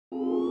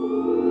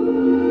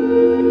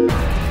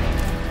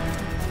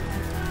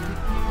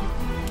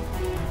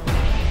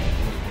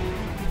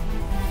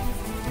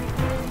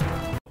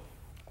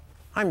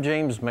I'm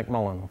James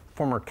McMullen,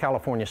 former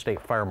California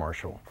State Fire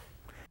Marshal.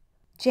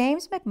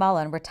 James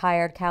McMullen,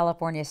 retired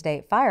California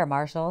State Fire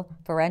Marshal,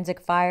 forensic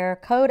fire,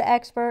 code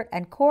expert,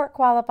 and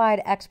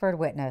court-qualified expert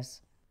witness.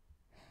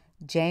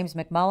 James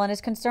McMullen is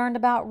concerned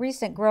about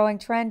recent growing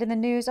trend in the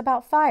news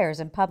about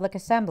fires in public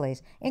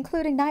assemblies,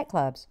 including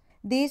nightclubs.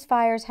 These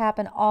fires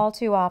happen all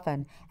too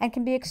often and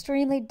can be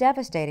extremely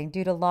devastating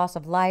due to loss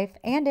of life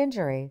and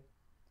injury.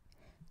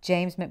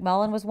 James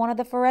McMullen was one of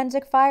the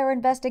forensic fire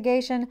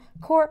investigation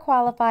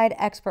court-qualified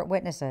expert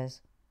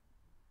witnesses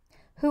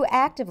who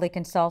actively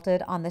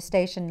consulted on the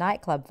Station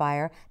Nightclub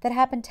fire that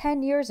happened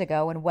 10 years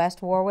ago in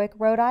West Warwick,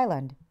 Rhode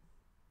Island.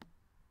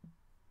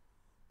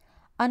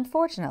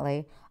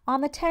 Unfortunately,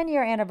 on the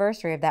 10-year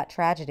anniversary of that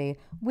tragedy,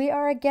 we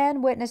are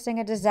again witnessing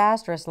a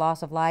disastrous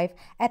loss of life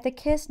at the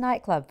Kiss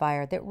Nightclub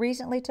fire that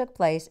recently took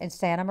place in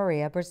Santa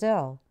Maria,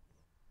 Brazil.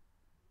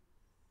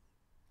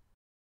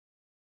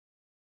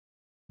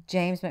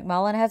 James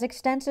McMullen has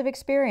extensive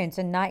experience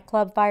in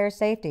nightclub fire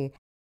safety,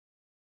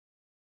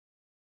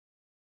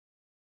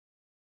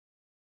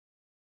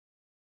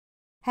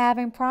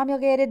 having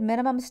promulgated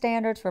minimum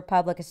standards for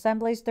public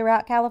assemblies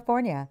throughout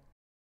California.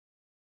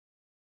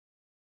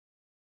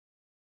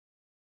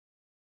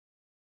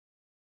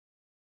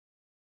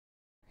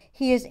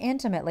 He is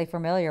intimately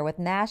familiar with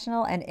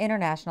national and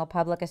international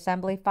public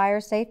assembly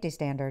fire safety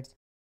standards.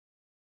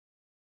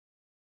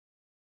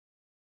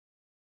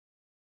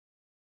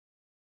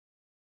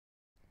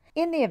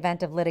 In the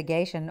event of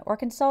litigation or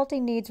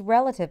consulting needs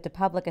relative to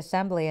public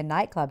assembly and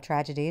nightclub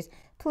tragedies,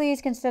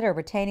 please consider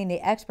retaining the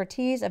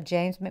expertise of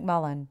James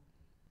McMullen.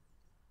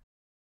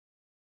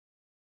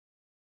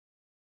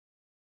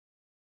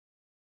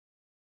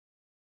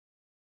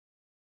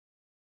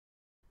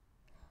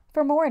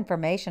 For more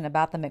information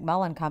about the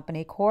McMullen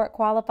Company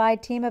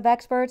court-qualified team of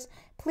experts,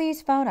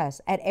 please phone us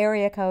at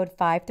area code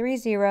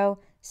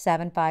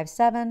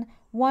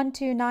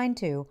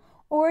 530-757-1292,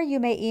 or you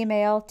may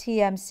email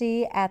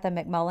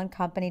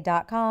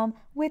tmc@themcmullencompany.com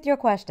with your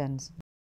questions.